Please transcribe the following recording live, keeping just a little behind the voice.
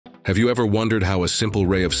Have you ever wondered how a simple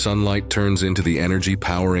ray of sunlight turns into the energy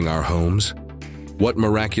powering our homes? What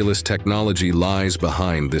miraculous technology lies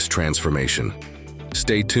behind this transformation?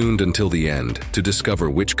 Stay tuned until the end to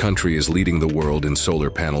discover which country is leading the world in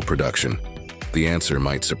solar panel production. The answer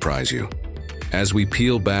might surprise you. As we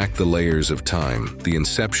peel back the layers of time, the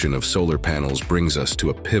inception of solar panels brings us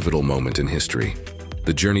to a pivotal moment in history.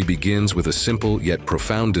 The journey begins with a simple yet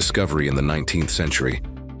profound discovery in the 19th century,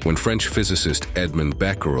 when French physicist Edmond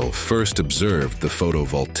Becquerel first observed the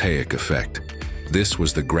photovoltaic effect. This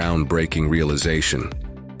was the groundbreaking realization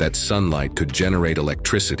that sunlight could generate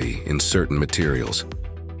electricity in certain materials,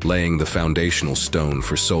 laying the foundational stone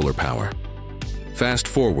for solar power. Fast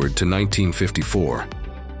forward to 1954,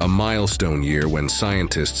 a milestone year when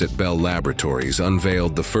scientists at Bell Laboratories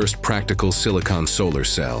unveiled the first practical silicon solar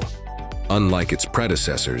cell. Unlike its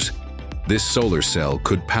predecessors, this solar cell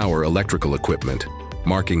could power electrical equipment,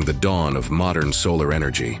 marking the dawn of modern solar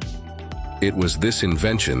energy. It was this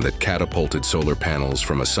invention that catapulted solar panels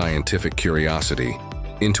from a scientific curiosity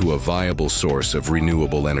into a viable source of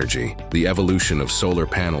renewable energy. The evolution of solar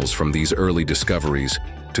panels from these early discoveries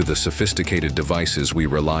to the sophisticated devices we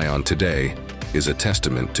rely on today is a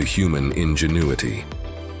testament to human ingenuity.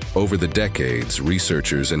 Over the decades,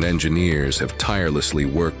 researchers and engineers have tirelessly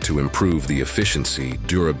worked to improve the efficiency,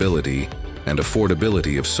 durability, and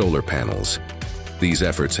affordability of solar panels. These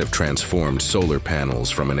efforts have transformed solar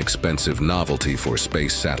panels from an expensive novelty for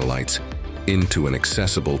space satellites into an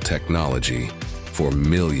accessible technology for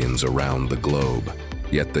millions around the globe.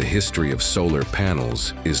 Yet the history of solar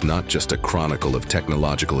panels is not just a chronicle of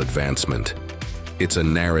technological advancement. It's a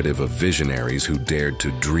narrative of visionaries who dared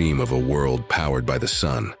to dream of a world powered by the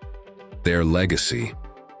sun. Their legacy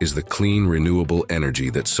is the clean, renewable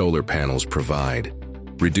energy that solar panels provide,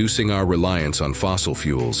 reducing our reliance on fossil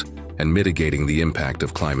fuels and mitigating the impact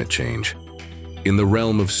of climate change. In the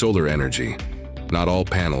realm of solar energy, not all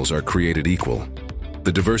panels are created equal.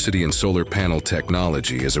 The diversity in solar panel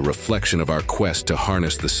technology is a reflection of our quest to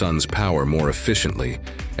harness the sun's power more efficiently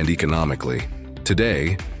and economically.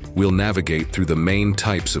 Today, we'll navigate through the main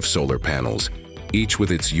types of solar panels, each with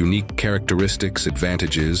its unique characteristics,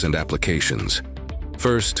 advantages, and applications.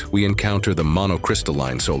 First, we encounter the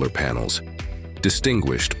monocrystalline solar panels.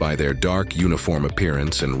 Distinguished by their dark, uniform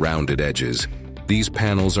appearance and rounded edges, these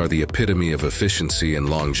panels are the epitome of efficiency and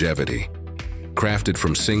longevity. Crafted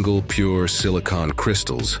from single, pure silicon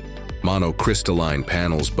crystals, monocrystalline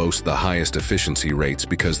panels boast the highest efficiency rates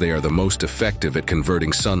because they are the most effective at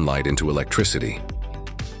converting sunlight into electricity.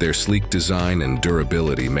 Their sleek design and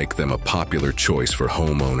durability make them a popular choice for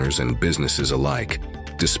homeowners and businesses alike,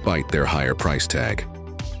 despite their higher price tag.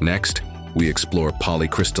 Next, we explore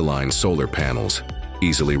polycrystalline solar panels,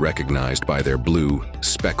 easily recognized by their blue,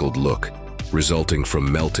 speckled look, resulting from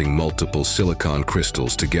melting multiple silicon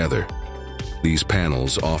crystals together. These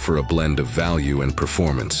panels offer a blend of value and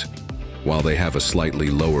performance. While they have a slightly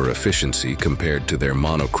lower efficiency compared to their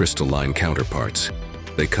monocrystalline counterparts,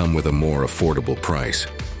 they come with a more affordable price,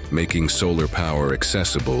 making solar power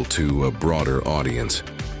accessible to a broader audience.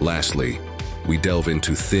 Lastly, we delve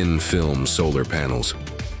into thin-film solar panels.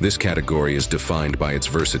 This category is defined by its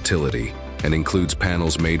versatility and includes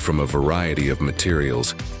panels made from a variety of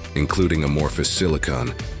materials, including amorphous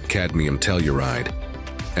silicon, cadmium telluride,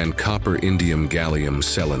 and copper indium gallium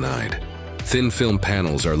selenide. Thin-film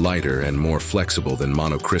panels are lighter and more flexible than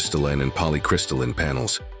monocrystalline and polycrystalline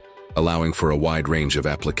panels, allowing for a wide range of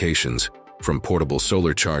applications, from portable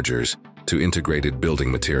solar chargers to integrated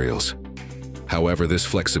building materials. However, this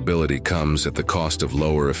flexibility comes at the cost of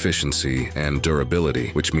lower efficiency and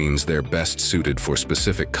durability, which means they're best suited for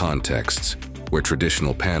specific contexts where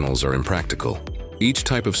traditional panels are impractical. Each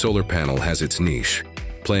type of solar panel has its niche,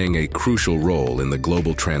 playing a crucial role in the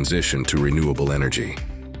global transition to renewable energy.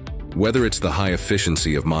 Whether it's the high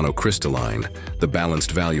efficiency of monocrystalline, the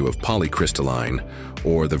balanced value of polycrystalline,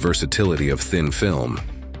 or the versatility of thin film,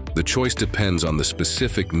 the choice depends on the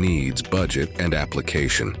specific needs, budget, and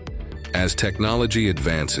application. As technology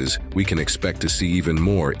advances, we can expect to see even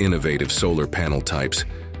more innovative solar panel types,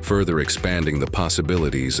 further expanding the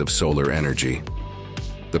possibilities of solar energy.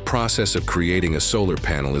 The process of creating a solar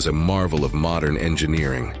panel is a marvel of modern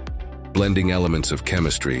engineering, blending elements of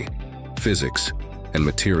chemistry, physics, and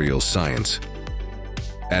materials science.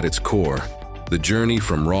 At its core, the journey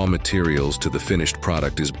from raw materials to the finished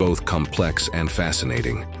product is both complex and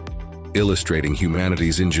fascinating, illustrating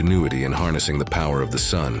humanity's ingenuity in harnessing the power of the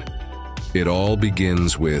sun. It all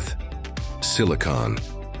begins with silicon,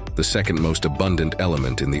 the second most abundant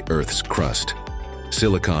element in the Earth's crust.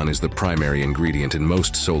 Silicon is the primary ingredient in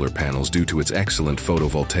most solar panels due to its excellent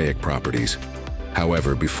photovoltaic properties.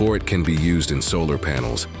 However, before it can be used in solar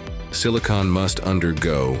panels, Silicon must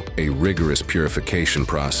undergo a rigorous purification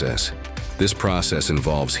process. This process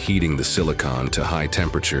involves heating the silicon to high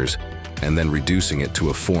temperatures and then reducing it to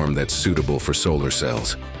a form that's suitable for solar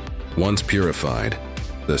cells. Once purified,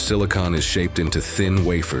 the silicon is shaped into thin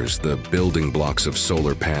wafers, the building blocks of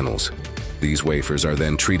solar panels. These wafers are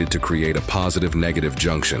then treated to create a positive-negative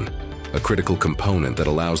junction, a critical component that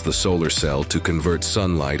allows the solar cell to convert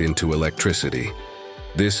sunlight into electricity.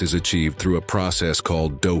 This is achieved through a process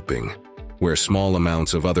called doping, where small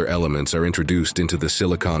amounts of other elements are introduced into the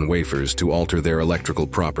silicon wafers to alter their electrical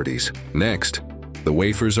properties. Next, the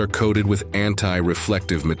wafers are coated with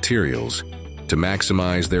anti-reflective materials to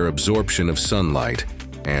maximize their absorption of sunlight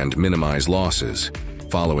and minimize losses.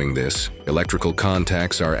 Following this, electrical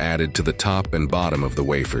contacts are added to the top and bottom of the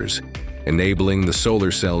wafers, enabling the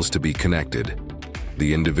solar cells to be connected.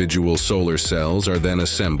 The individual solar cells are then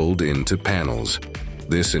assembled into panels.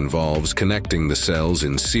 This involves connecting the cells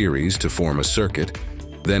in series to form a circuit,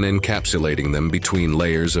 then encapsulating them between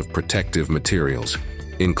layers of protective materials,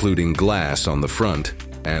 including glass on the front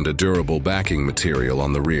and a durable backing material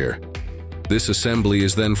on the rear. This assembly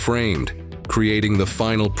is then framed, creating the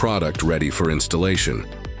final product ready for installation.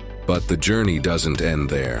 But the journey doesn't end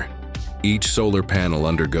there. Each solar panel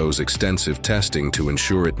undergoes extensive testing to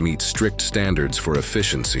ensure it meets strict standards for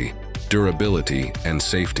efficiency, durability, and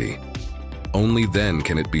safety. Only then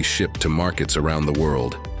can it be shipped to markets around the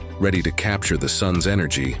world, ready to capture the sun's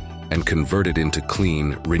energy and convert it into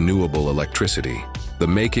clean, renewable electricity. The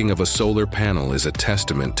making of a solar panel is a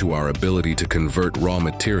testament to our ability to convert raw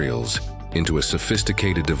materials into a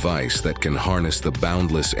sophisticated device that can harness the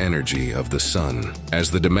boundless energy of the sun.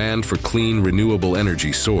 As the demand for clean, renewable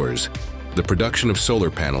energy soars, the production of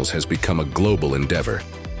solar panels has become a global endeavor.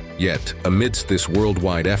 Yet, amidst this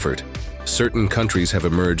worldwide effort, certain countries have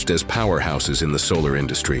emerged as powerhouses in the solar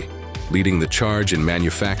industry, leading the charge in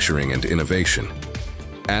manufacturing and innovation.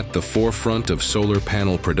 At the forefront of solar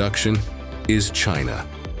panel production is China.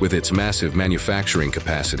 With its massive manufacturing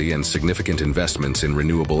capacity and significant investments in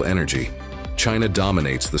renewable energy, China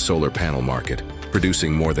dominates the solar panel market,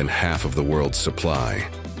 producing more than half of the world's supply.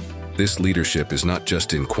 This leadership is not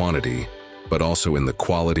just in quantity, but also in the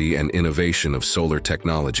quality and innovation of solar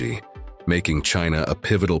technology, making China a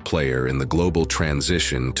pivotal player in the global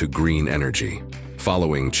transition to green energy.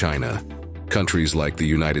 Following China, countries like the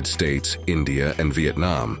United States, India, and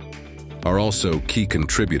Vietnam are also key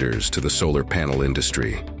contributors to the solar panel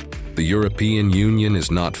industry. The European Union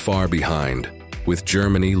is not far behind, with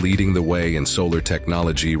Germany leading the way in solar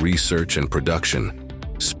technology research and production.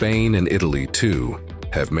 Spain and Italy, too,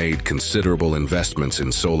 have made considerable investments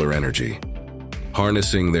in solar energy,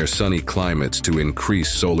 harnessing their sunny climates to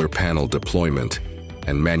increase solar panel deployment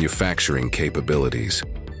and manufacturing capabilities.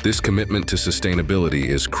 This commitment to sustainability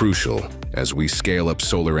is crucial as we scale up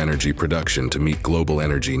solar energy production to meet global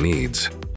energy needs.